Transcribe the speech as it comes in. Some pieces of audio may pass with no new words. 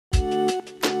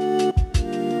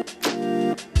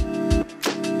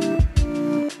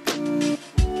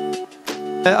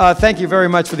Thank you very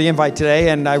much for the invite today,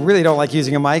 and I really don't like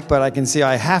using a mic, but I can see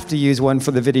I have to use one for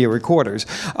the video recorders.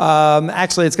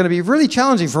 Actually, it's going to be really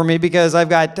challenging for me because I've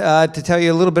got to tell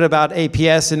you a little bit about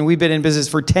APS, and we've been in business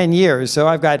for 10 years, so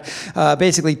I've got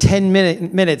basically 10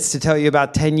 minutes to tell you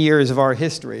about 10 years of our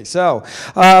history. So,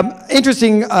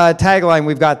 interesting tagline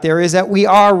we've got there is that we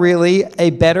are really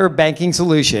a better banking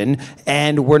solution,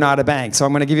 and we're not a bank. So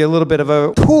I'm going to give you a little bit of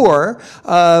a tour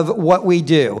of what we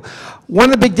do. One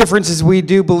of the big differences we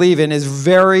do believe in is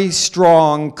very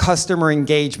strong customer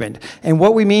engagement. And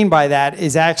what we mean by that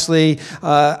is actually,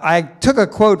 I took a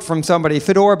quote from somebody,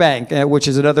 Fedora Bank, which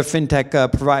is another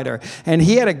fintech provider, and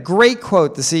he had a great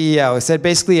quote, the CEO, said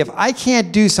basically, if I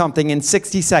can't do something in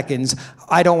 60 seconds,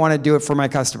 I don't want to do it for my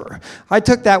customer. I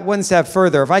took that one step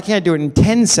further. If I can't do it in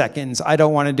 10 seconds, I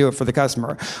don't want to do it for the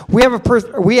customer. We have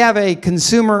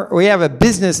a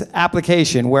business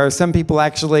application where some people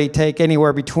actually take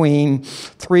anywhere between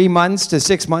 3 months to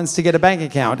 6 months to get a bank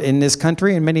account in this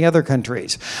country and many other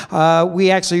countries.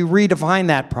 We actually redefine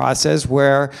that process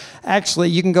where actually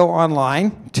you can go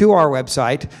online to our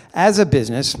website as a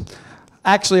business,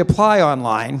 actually apply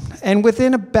online, and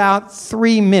within about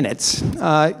 3 minutes,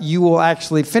 you will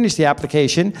actually finish the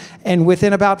application, and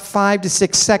within about 5 to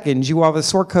 6 seconds, you will have a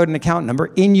sort code and account number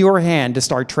in your hand to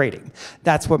start trading.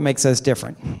 That's what makes us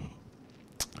different.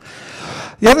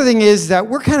 The other thing is that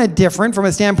we're kind of different from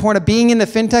a standpoint of being in the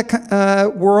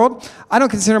fintech world. I don't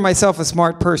consider myself a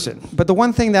smart person, but the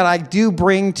one thing that I do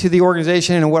bring to the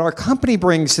organization and what our company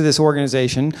brings to this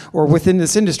organization or within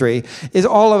this industry is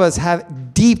all of us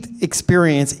have deep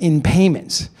experience in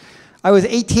payments. I was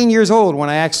 18 years old when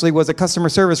I actually was a customer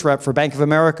service rep for Bank of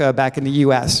America back in the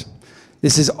US.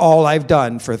 This is all I've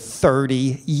done for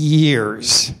 30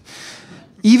 years.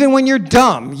 Even when you're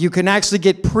dumb, you can actually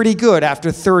get pretty good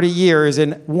after 30 years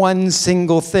in one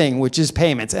single thing, which is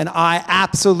payments. And I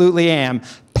absolutely am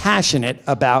passionate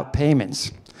about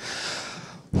payments.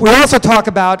 We also talk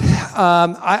about,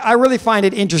 I really find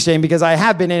it interesting because I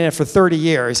have been in it for 30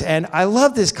 years, and I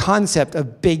love this concept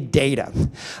of big data.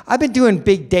 I've been doing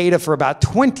big data for about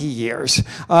 20 years.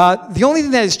 The only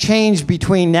thing that has changed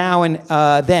between now and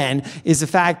then is the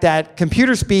fact that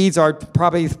computer speeds are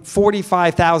probably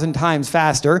 45,000 times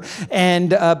faster,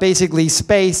 and basically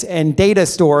space and data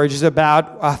storage is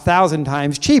about 1,000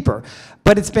 times cheaper.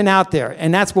 But it's been out there,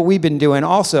 and that's what we've been doing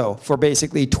also for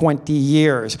basically 20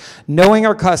 years, knowing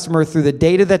our customer through the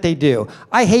data that they do.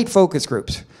 I hate focus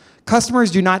groups.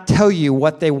 Customers do not tell you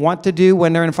what they want to do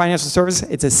when they're in financial services.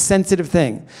 It's a sensitive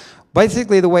thing.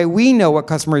 Basically, the way we know what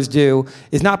customers do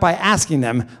is not by asking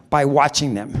them, by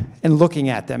watching them and looking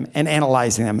at them and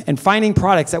analyzing them and finding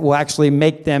products that will actually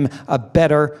make them a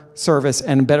better service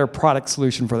and a better product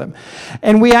solution for them.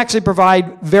 And we actually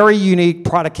provide very unique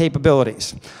product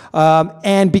capabilities.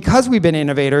 And because we've been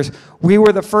innovators, we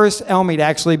were the first LME to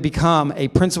actually become a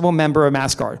principal member of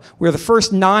MasterCard. We're the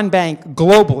first non-bank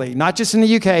globally, not just in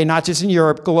the UK, not just in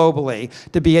Europe, globally,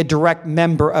 to be a direct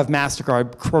member of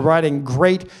MasterCard, providing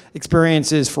great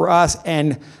experiences for us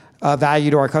and value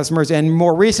to our customers. And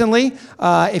more recently,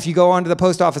 if you go onto the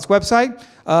post office website,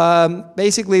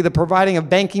 basically the providing of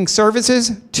banking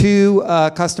services to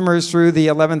customers through the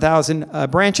 11,000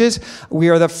 branches. We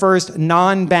are the first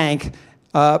non-bank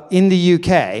in the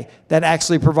UK that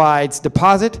actually provides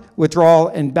deposit, withdrawal,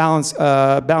 and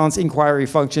balance inquiry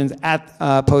functions at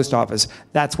post office.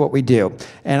 That's what we do.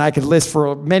 And I could list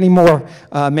for many more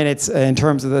minutes in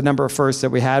terms of the number of firsts that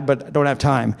we had, but I don't have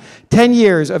time. 10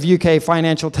 years of UK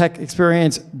financial tech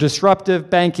experience, disruptive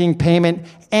banking, payment,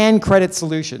 and credit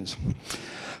solutions.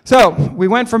 So we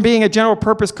went from being a general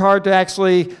purpose card to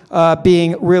actually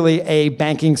being really a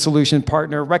banking solution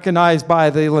partner recognized by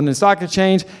the London Stock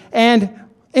Exchange. And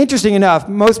interesting enough,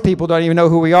 most people don't even know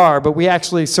who we are, but we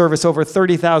actually service over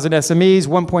 30,000 SMEs,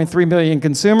 1.3 million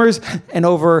consumers, and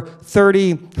over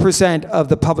 30% of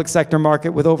the public sector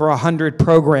market with over 100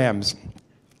 programs.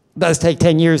 It does take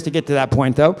 10 years to get to that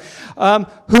point, though.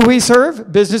 Who we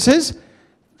serve? Businesses.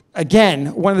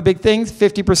 Again, one of the big things,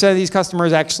 50% of these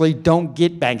customers actually don't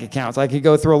get bank accounts. I could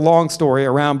go through a long story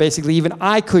around basically even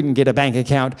I couldn't get a bank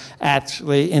account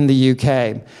actually in the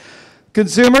UK.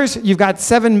 Consumers, you've got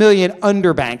 7 million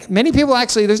underbanked. Many people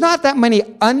actually, there's not that many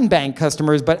unbanked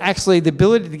customers, but actually the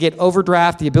ability to get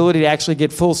overdraft, the ability to actually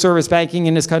get full service banking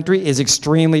in this country is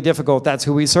extremely difficult. That's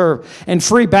who we serve. And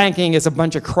free banking is a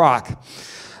bunch of crock.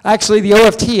 Actually, the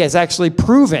OFT has actually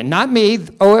proven, not me,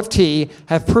 OFT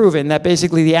have proven that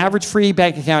basically the average free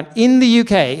bank account in the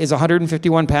UK is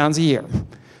 151 pounds a year.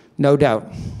 No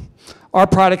doubt. Our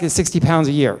product is 60 pounds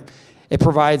a year. It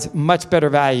provides much better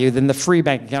value than the free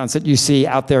bank accounts that you see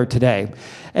out there today.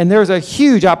 And there's a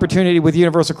huge opportunity with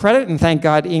universal credit, and thank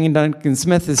God Ian Duncan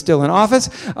Smith is still in office.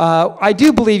 I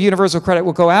do believe universal credit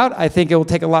will go out. I think it will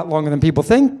take a lot longer than people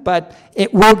think, but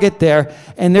it will get there.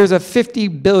 And there's a 50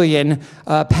 billion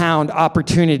pound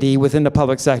opportunity within the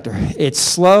public sector. It's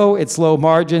slow, it's low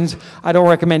margins. I don't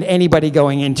recommend anybody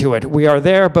going into it. We are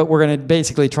there, but we're going to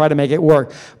basically try to make it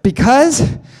work.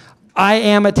 Because I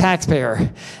am a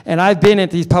taxpayer, and I've been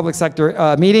at these public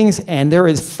sector meetings, and there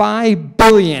is $5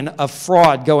 billion of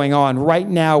fraud going on right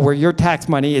now where your tax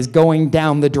money is going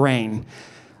down the drain.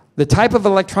 The type of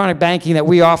electronic banking that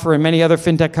we offer and many other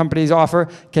fintech companies offer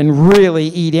can really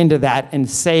eat into that and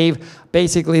save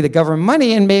basically the government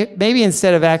money, and maybe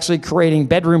instead of actually creating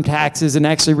bedroom taxes and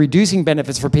actually reducing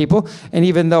benefits for people, and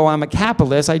even though I'm a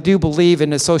capitalist, I do believe in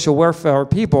the social welfare of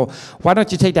people, why don't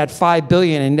you take that $5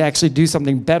 billion and actually do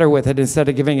something better with it instead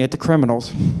of giving it to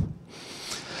criminals?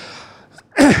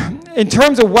 In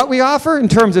terms of what we offer, in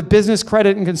terms of business,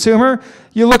 credit, and consumer,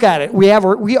 you look at it. We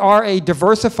are a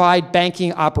diversified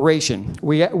banking operation.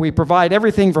 We provide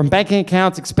everything from banking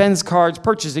accounts, expense cards,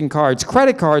 purchasing cards,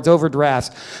 credit cards,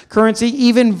 overdrafts, currency,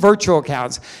 even virtual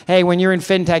accounts. Hey, when you're in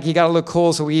fintech, you got to look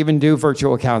cool, so we even do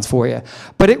virtual accounts for you.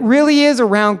 But it really is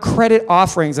around credit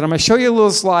offerings, and I'm going to show you a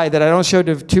little slide that I don't show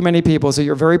to too many people, so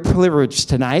you're very privileged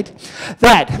tonight.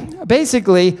 That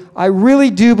basically, I really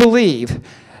do believe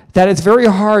that it's very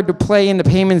hard to play in the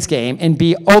payments game and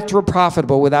be ultra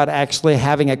profitable without actually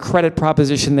having a credit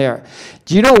proposition there.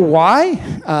 Do you know why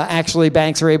actually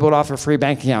banks are able to offer free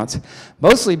bank accounts?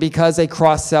 Mostly because they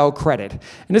cross-sell credit.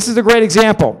 And this is a great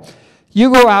example.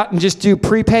 You go out and just do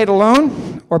prepaid a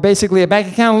loan, or basically a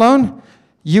bank account loan,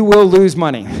 you will lose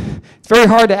money. It's very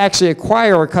hard to actually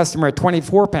acquire a customer at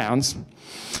 24 pounds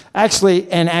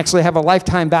and actually have a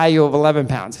lifetime value of 11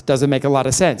 pounds. It doesn't make a lot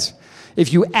of sense.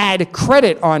 If you add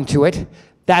credit onto it,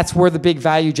 that's where the big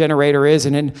value generator is,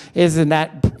 and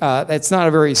that's not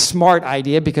a very smart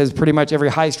idea because pretty much every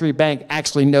high street bank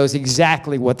actually knows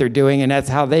exactly what they're doing, and that's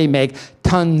how they make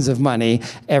tons of money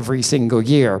every single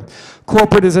year.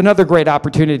 Corporate is another great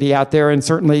opportunity out there, and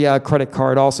certainly credit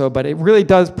card also, but it really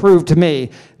does prove to me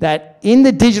that in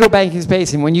the digital banking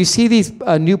space, and when you see these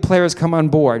new players come on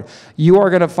board, you are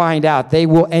going to find out they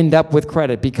will end up with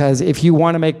credit, because if you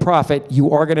want to make profit,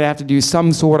 you are going to have to do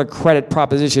some sort of credit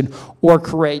proposition or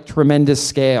create tremendous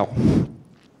scale.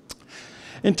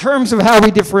 In terms of how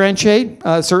we differentiate,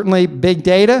 certainly big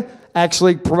data,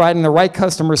 actually providing the right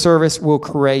customer service will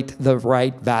create the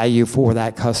right value for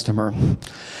that customer.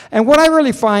 And what I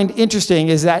really find interesting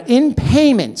is that in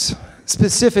payments,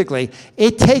 specifically,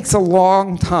 it takes a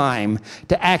long time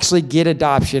to actually get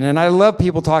adoption. And I love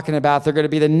people talking about they're going to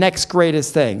be the next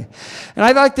greatest thing. And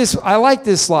I like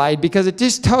this slide because it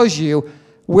just tells you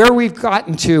where we've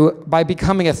gotten to by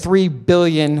becoming a £3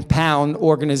 billion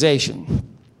organization.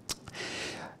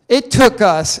 It took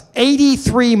us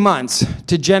 83 months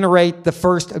to generate the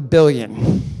first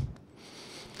billion.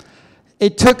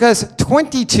 It took us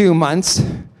 22 months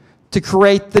to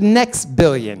create the next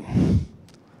billion.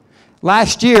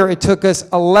 Last year, it took us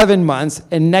 11 months,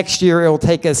 and next year, it will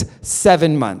take us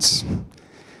 7 months.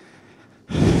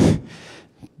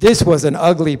 This was an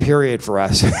ugly period for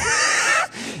us.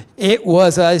 It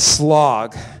was a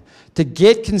slog. To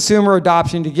get consumer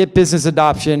adoption, to get business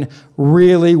adoption,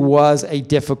 really was a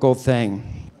difficult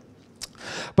thing.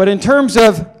 But in terms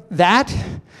of that,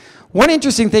 one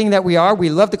interesting thing that we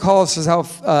love to call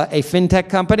ourselves a fintech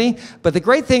company, but the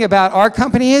great thing about our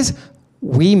company is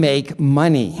we make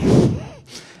money.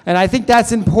 And I think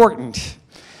that's important.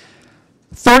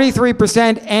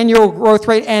 33% annual growth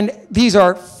rate, and these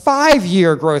are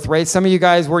 5-year growth rates. Some of you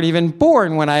guys weren't even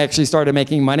born when I actually started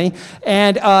making money.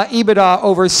 And EBITDA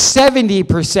over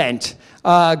 70%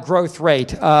 growth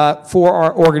rate for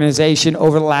our organization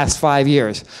over the last 5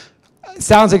 years.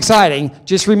 Sounds exciting.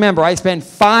 Just remember, I spent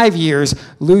 5 years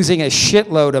losing a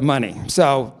shitload of money.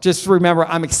 So just remember,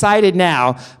 I'm excited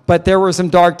now, but there were some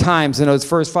dark times in those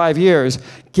first 5 years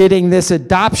getting this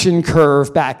adoption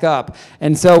curve back up.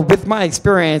 And so with my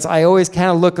experience, I always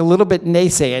kind of look a little bit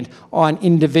naysayant on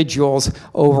individuals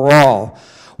overall.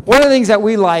 One of the things that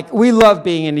we love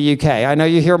being in the UK. I know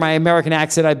you hear my American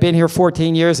accent. I've been here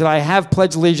 14 years, and I have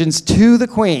pledged allegiance to the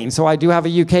Queen, so I do have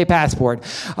a UK passport.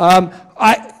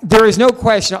 There is no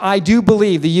question. I do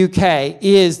believe the UK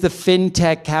is the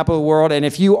fintech capital world, and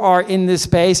if you are in this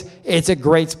space, it's a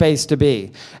great space to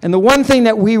be. And the one thing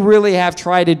that we really have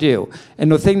tried to do,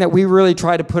 and the thing that we really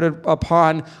try to put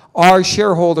upon our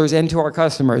shareholders and to our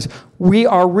customers, we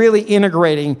are really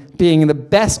integrating being the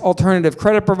best alternative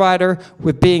credit provider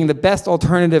with being the best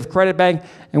alternative credit bank.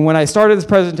 And when I started this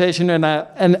presentation, and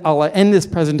I'll end this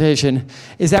presentation,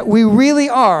 is that we really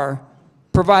are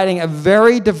providing a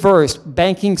very diverse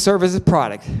banking services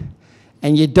product,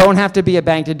 and you don't have to be a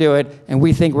bank to do it, and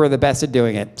we think we're the best at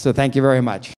doing it. So thank you very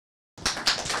much.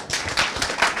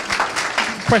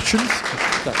 Questions?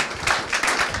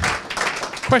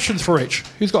 Questions for Rich.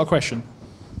 Who's got a question?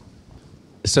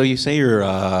 So you say you're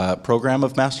a program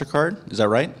of MasterCard, is that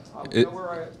right?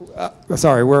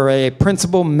 We're a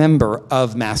principal member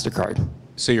of MasterCard.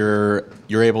 So you're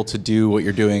able to do what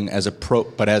you're doing as a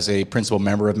as a principal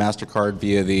member of MasterCard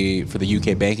for the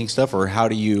UK banking stuff, or how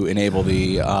do you enable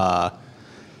the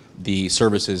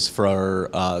services for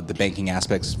the banking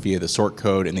aspects via the sort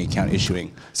code and the account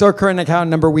issuing? So our current account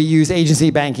number, we use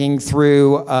agency banking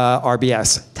through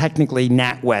RBS, technically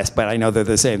NatWest, but I know they're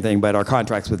the same thing, but our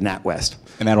contract's with NatWest.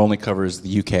 And that only covers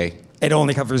the UK? It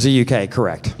only covers the UK,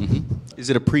 correct. Mm-hmm.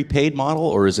 Is it a prepaid model,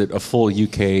 or is it a full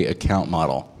UK account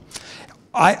model?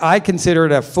 I consider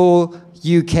it a full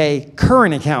UK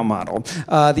current account model.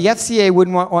 The FCA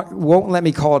won't let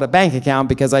me call it a bank account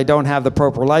because I don't have the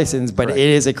proper license, but It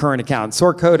is a current account.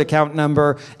 Sort code, account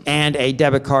number, and a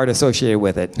debit card associated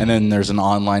with it. And then there's an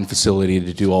online facility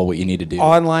to do all what you need to do.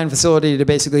 Online facility to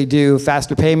basically do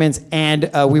faster payments,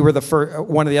 and we were the first.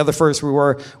 One of the other first. We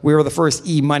were the first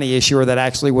e-money issuer that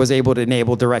actually was able to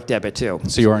enable direct debit too.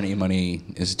 So you are an e-money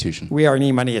institution. We are an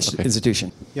e-money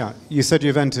institution. Yeah, you said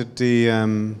you've entered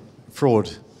the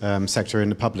fraud sector in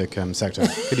the public sector.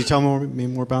 Could you tell me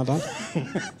more about that?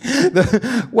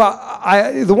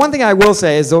 The one thing I will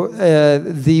say is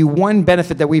the one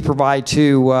benefit that we provide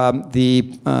to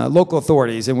the local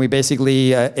authorities, and we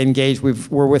basically engage,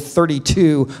 we're with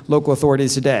 32 local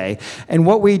authorities today, and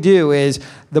what we do is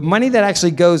the money that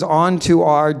actually goes on to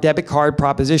our debit card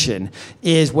proposition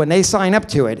is when they sign up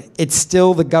to it, it's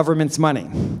still the government's money.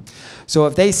 So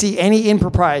if they see any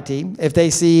impropriety, if they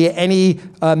see any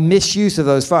misuse of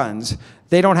those funds,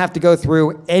 they don't have to go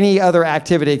through any other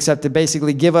activity except to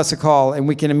basically give us a call, and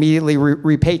we can immediately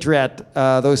repatriate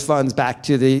those funds back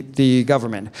to the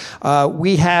government.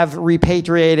 We have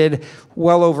repatriated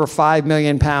well over £5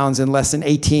 million in less than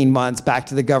 18 months back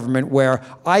to the government, where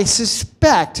I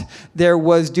suspect there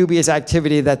was dubious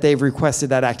activity that they've requested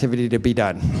that activity to be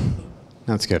done.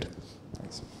 That's good.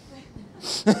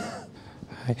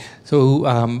 Hi. So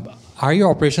are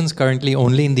your operations currently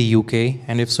only in the UK?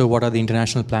 And if so, what are the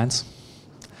international plans?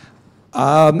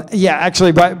 Yeah,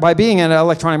 actually, by being an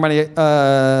electronic money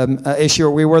issuer,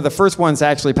 we were the first ones to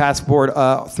actually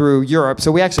passport through Europe.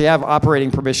 So we actually have operating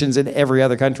permissions in every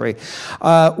other country.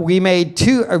 We made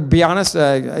two, to be honest,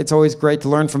 it's always great to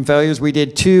learn from failures. We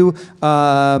did two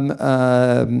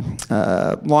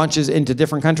launches into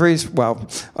different countries. Well,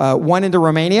 one into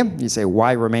Romania. You say,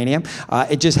 why Romania?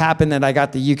 It just happened that I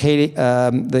got the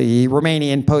the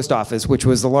Romanian post office, which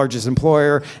was the largest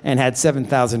employer and had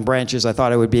 7,000 branches. I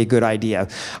thought it would be a good idea.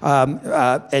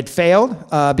 It failed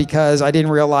because I didn't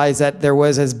realize that there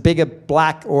was as big a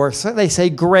black, or so they say,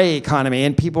 gray economy,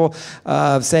 and people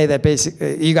say that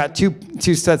basically you got two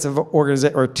sets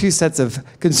of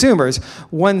consumers,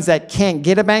 ones that can't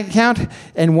get a bank account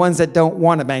and ones that don't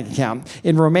want a bank account.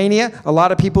 In Romania, a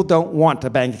lot of people don't want a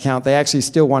bank account; they actually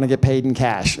still want to get paid in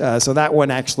cash. So that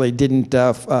one actually didn't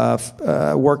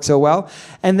work so well.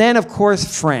 And then, of course,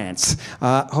 France.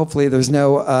 Hopefully, there's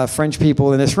no French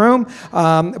people in this room.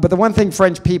 But the one thing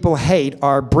French people hate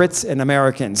are Brits and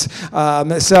Americans.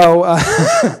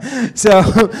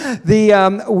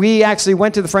 We actually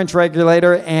went to the French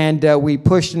regulator, and we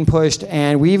pushed and pushed,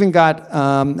 and we even got,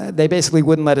 they basically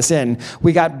wouldn't let us in.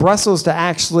 We got Brussels to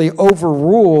actually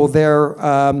overrule their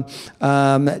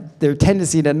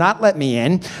tendency to not let me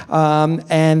in,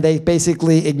 and they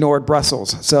basically ignored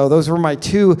Brussels. So those were my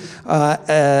two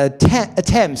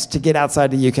attempts to get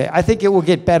outside the UK. I think it will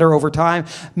get better over time.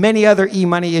 Many other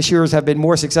e-money issuers have been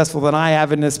more successful than I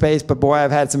have in this space, but boy,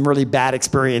 I've had some really bad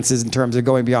experiences in terms of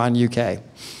going beyond UK.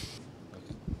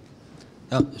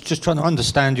 Just trying to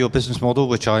understand your business model,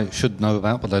 which I should know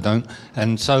about, but I don't.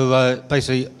 And so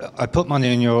basically, I put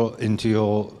money into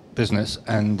your business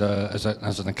and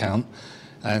as an account,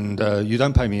 and you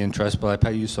don't pay me interest, but I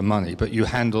pay you some money. But you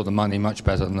handle the money much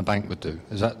better than the bank would do.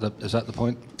 Is that the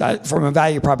point? From a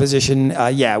value proposition,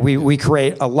 yeah, we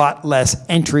create a lot less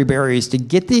entry barriers to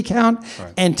get the account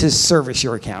and to service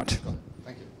your account.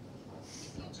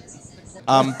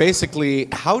 Basically,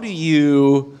 how do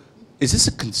you? Is this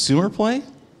a consumer play?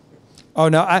 Oh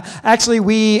no! Actually,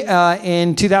 we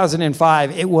in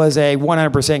 2005 it was a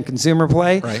 100% consumer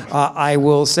play. Right. I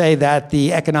will say that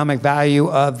the economic value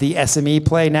of the SME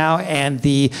play now and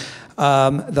the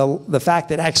fact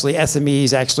that actually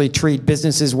SMEs actually treat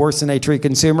businesses worse than they treat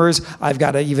consumers, I've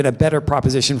got even a better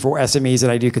proposition for SMEs than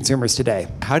I do consumers today.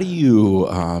 How do you?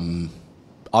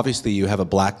 Obviously, you have a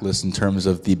blacklist in terms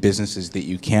of the businesses that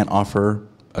you can't offer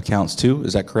accounts to.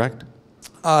 Is that correct?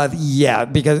 Yeah,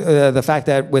 because the fact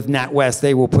that with NatWest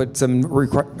they will put some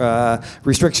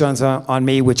restrictions on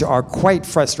me, which are quite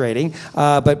frustrating.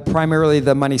 But primarily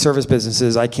the money service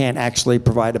businesses, I can't actually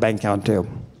provide a bank account to.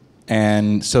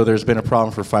 And so there's been a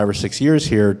problem for 5 or 6 years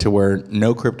here to where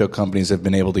no crypto companies have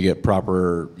been able to get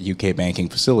proper UK banking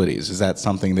facilities. Is that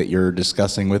something that you're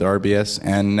discussing with RBS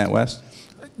and NatWest?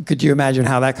 Could you imagine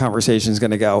how that conversation is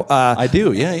going to go? I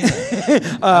do, yeah.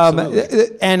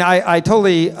 And I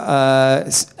totally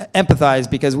empathize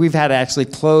because we've had to actually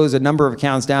close a number of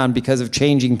accounts down because of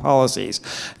changing policies.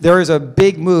 There is a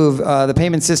big move, the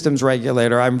payment systems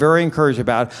regulator, I'm very encouraged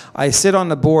about. I sit on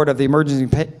the board of the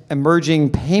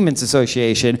Emerging Payments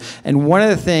Association, and one of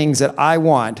the things that I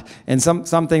want, and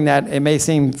something that it may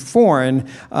seem foreign,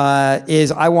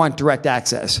 is I want direct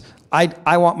access.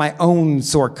 I want my own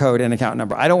sort code and account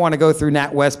number. I don't want to go through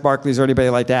NatWest, Barclays, or anybody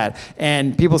like that.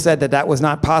 And people said that that was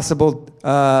not possible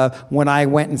when I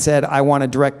went and said I want a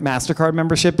direct MasterCard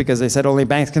membership because they said only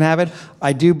banks can have it.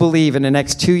 I do believe in the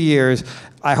next 2 years,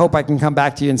 I hope I can come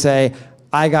back to you and say,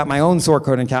 I got my own sort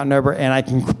code and account number, and I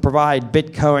can provide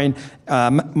Bitcoin,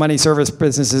 money service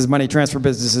businesses, money transfer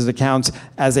businesses accounts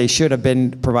as they should have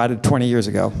been provided 20 years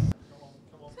ago.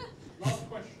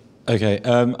 Okay,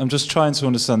 I'm just trying to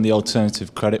understand the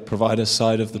alternative credit provider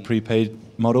side of the prepaid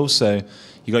model. So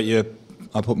you got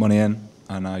I put money in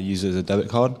and I use it as a debit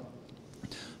card.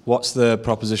 What's the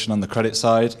proposition on the credit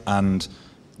side? And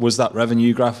was that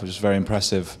revenue graph, which is very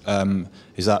impressive,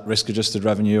 is that risk-adjusted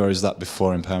revenue or is that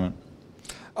before impairment?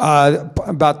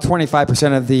 About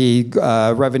 25% of the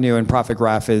revenue and profit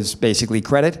graph is basically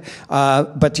credit.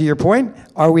 But to your point,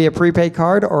 are we a prepaid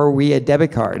card or are we a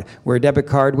debit card? We're a debit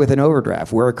card with an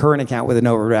overdraft. We're a current account with an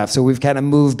overdraft. So we've kind of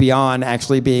moved beyond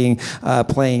actually being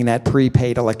playing that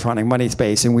prepaid electronic money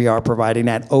space, and we are providing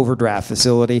that overdraft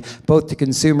facility both to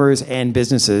consumers and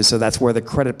businesses. So that's where the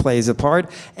credit plays a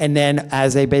part. And then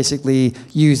as they basically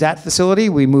use that facility,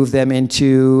 we move them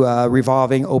into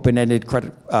revolving open-ended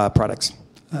credit products.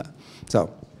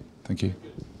 Thank you.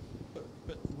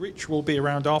 But Rich will be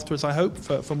around afterwards, I hope,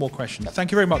 for more questions.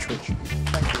 Thank you very much, Rich.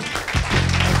 Thank you.